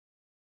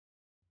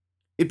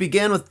It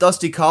began with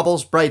dusty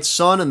cobbles, bright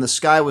sun, and the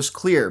sky was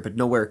clear, but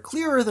nowhere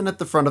clearer than at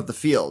the front of the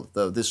field,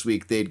 though this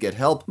week they'd get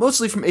help,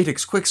 mostly from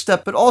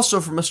Etixx-Quickstep, but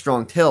also from a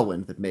strong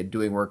tailwind that made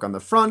doing work on the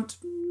front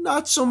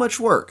not so much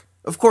work.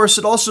 Of course,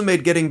 it also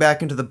made getting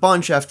back into the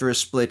bunch after a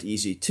split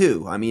easy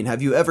too. I mean,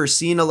 have you ever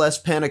seen a less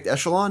panicked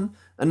echelon?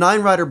 A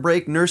 9-rider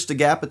break nursed a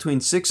gap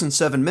between 6 and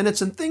 7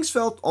 minutes, and things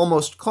felt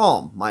almost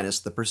calm, minus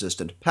the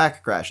persistent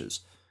pack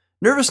crashes.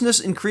 Nervousness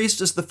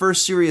increased as the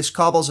first serious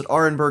cobbles at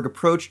Arenberg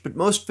approached, but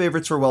most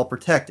favorites were well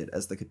protected,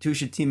 as the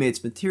Katusha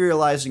teammates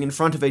materializing in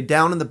front of a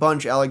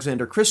down-in-the-bunch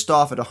Alexander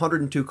Kristoff at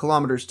 102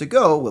 kilometers to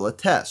go will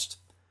attest.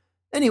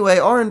 Anyway,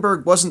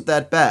 Arenberg wasn't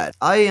that bad.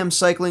 IAM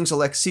Cycling's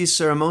Alexis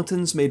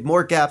Saramontens made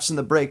more gaps in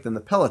the break than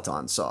the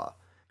peloton saw.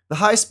 The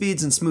high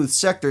speeds and smooth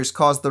sectors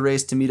caused the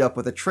race to meet up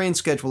with a train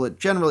schedule it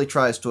generally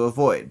tries to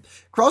avoid.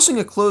 Crossing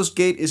a closed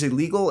gate is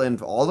illegal,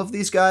 and all of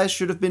these guys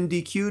should have been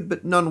DQ'd,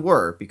 but none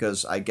were,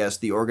 because I guess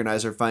the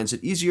organizer finds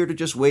it easier to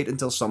just wait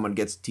until someone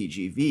gets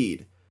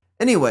TGV'd.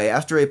 Anyway,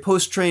 after a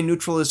post-train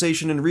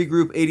neutralization and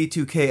regroup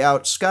 82k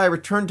out, Sky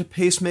returned to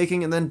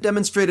pacemaking and then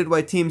demonstrated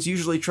why teams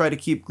usually try to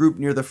keep group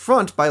near the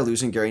front by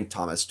losing Geraint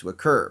Thomas to a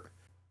curb.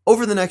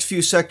 Over the next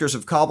few sectors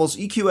of cobbles,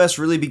 EQS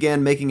really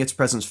began making its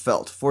presence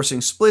felt, forcing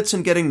splits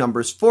and getting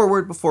numbers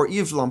forward before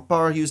Yves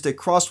Lampard used a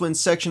crosswind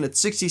section at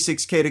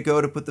 66k to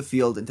go to put the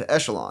field into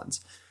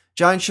echelons.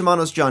 Giant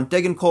Shimano's John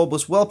Degenkolb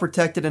was well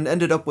protected and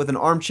ended up with an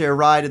armchair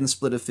ride in the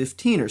split of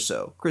 15 or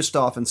so.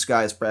 Kristoff and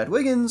Sky's Brad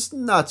Wiggins,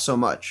 not so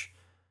much.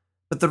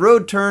 But the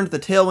road turned, the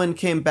tailwind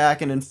came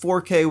back, and in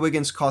 4k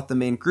Wiggins caught the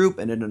main group,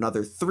 and in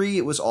another 3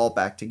 it was all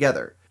back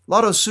together.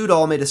 Lotto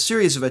Soudal made a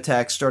series of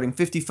attacks starting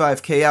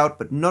 55k out,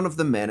 but none of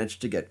them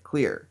managed to get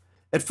clear.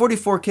 At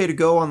 44k to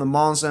go on the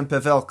Mons and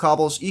Pevel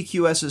cobbles,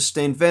 EQS's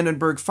Stijn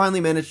Vandenberg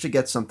finally managed to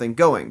get something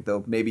going,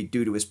 though maybe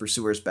due to his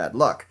pursuer's bad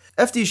luck.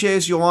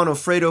 FDJ's Johan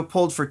Ofredo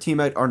pulled for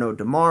teammate Arnaud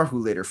Demar, who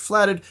later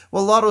flatted,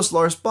 while Lotto's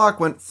Lars Bach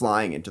went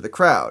flying into the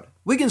crowd.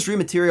 Wiggins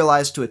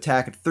rematerialized to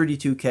attack at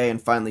 32k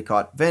and finally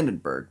caught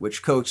Vandenberg,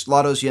 which coaxed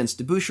Lotto's Jens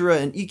de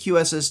Buchera and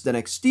EQS's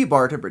Zdenek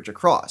Stybar to bridge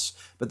across.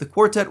 But the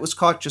quartet was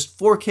caught just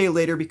 4k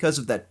later because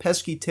of that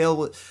pesky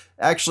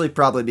actually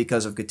probably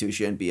because of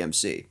Katusha and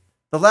BMC.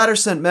 The latter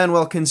sent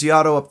Manuel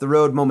Quinziato up the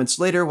road moments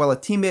later while a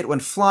teammate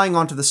went flying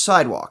onto the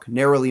sidewalk,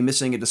 narrowly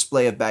missing a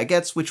display of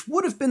baguettes, which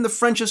would have been the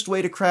Frenchest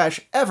way to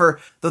crash ever,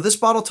 though this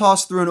bottle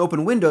toss through an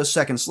open window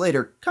seconds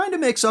later kinda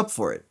makes up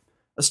for it.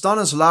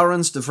 Astana's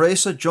Laurens de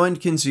Vreese joined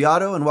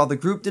Quinziato, and while the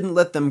group didn't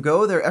let them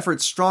go, their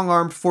efforts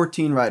strong-armed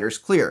 14 riders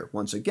clear,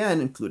 once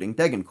again including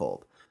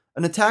Degenkolb.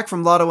 An attack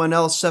from Lotto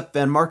NL's Sepp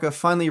van Marke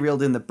finally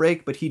reeled in the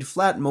break, but he'd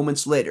flat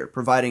moments later,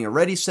 providing a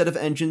ready set of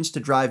engines to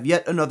drive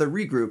yet another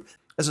regroup,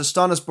 as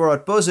Astana's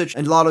Borat Bozic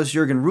and Lotto's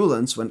Jürgen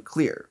Roelens went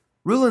clear.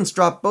 Roelens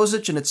dropped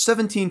Bozic and at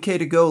 17k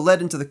to go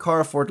led into the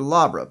Carrefour de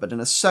Labre, but in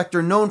a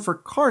sector known for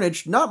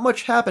carnage, not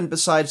much happened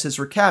besides his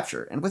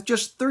recapture, and with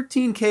just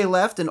 13k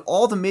left and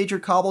all the major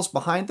cobbles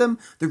behind them,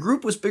 the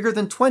group was bigger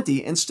than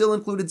 20 and still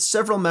included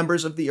several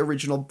members of the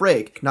original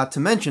break, not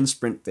to mention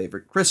sprint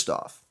favorite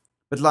Kristoff.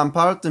 But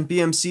Lampard and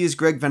BMC's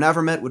Greg Van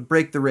Avermaet would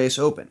break the race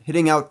open,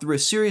 hitting out through a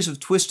series of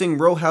twisting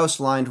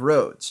row-house-lined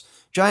roads.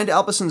 Giant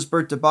Alpesen's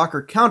Bert de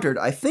Bakker countered,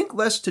 I think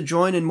less to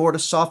join and more to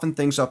soften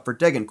things up for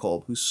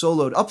Degenkolb, who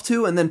soloed up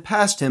to and then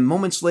passed him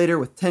moments later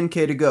with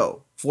 10k to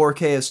go.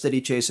 4k of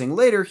steady chasing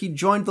later, he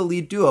joined the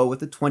lead duo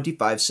with a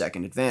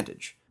 25-second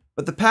advantage.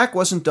 But the pack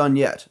wasn't done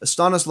yet.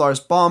 Astana's Lars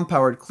Baum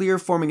powered clear,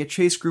 forming a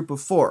chase group of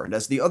 4, and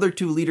as the other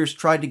two leaders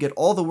tried to get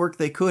all the work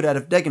they could out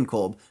of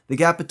Degenkolb, the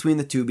gap between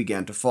the two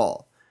began to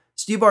fall.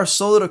 Stybar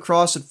soloed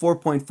across at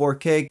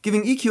 4.4k,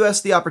 giving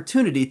EQS the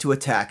opportunity to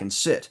attack and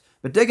sit.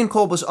 But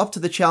Degenkolb was up to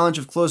the challenge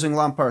of closing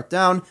Lampard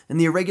down, and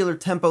the irregular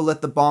tempo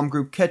let the bomb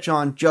group catch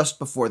on just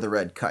before the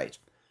red kite.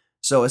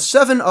 So a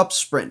 7-up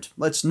sprint.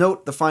 Let's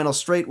note the final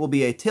straight will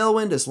be a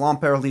tailwind as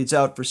Lampard leads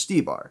out for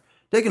Stybar.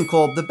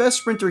 Degenkolb, the best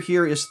sprinter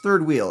here, is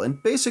third wheel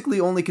and basically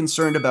only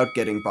concerned about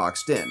getting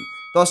boxed in.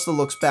 Thusla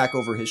looks back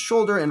over his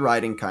shoulder and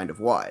riding kind of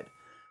wide.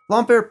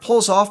 Lampert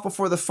pulls off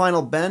before the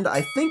final bend,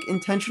 I think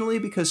intentionally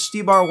because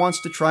Stybar wants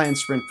to try and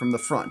sprint from the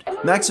front,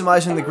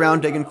 maximizing the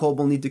ground Degenkolb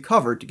will need to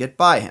cover to get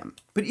by him.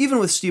 But even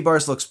with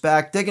Stybar's looks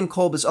back,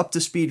 Degenkolb is up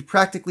to speed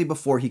practically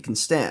before he can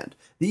stand.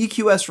 The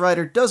EQS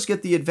rider does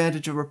get the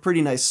advantage of a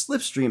pretty nice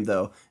slipstream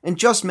though, and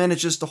just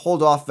manages to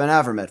hold off Van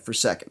Avermaet for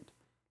second.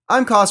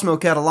 I'm Cosmo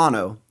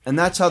Catalano, and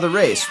that's how the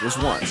race was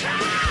won.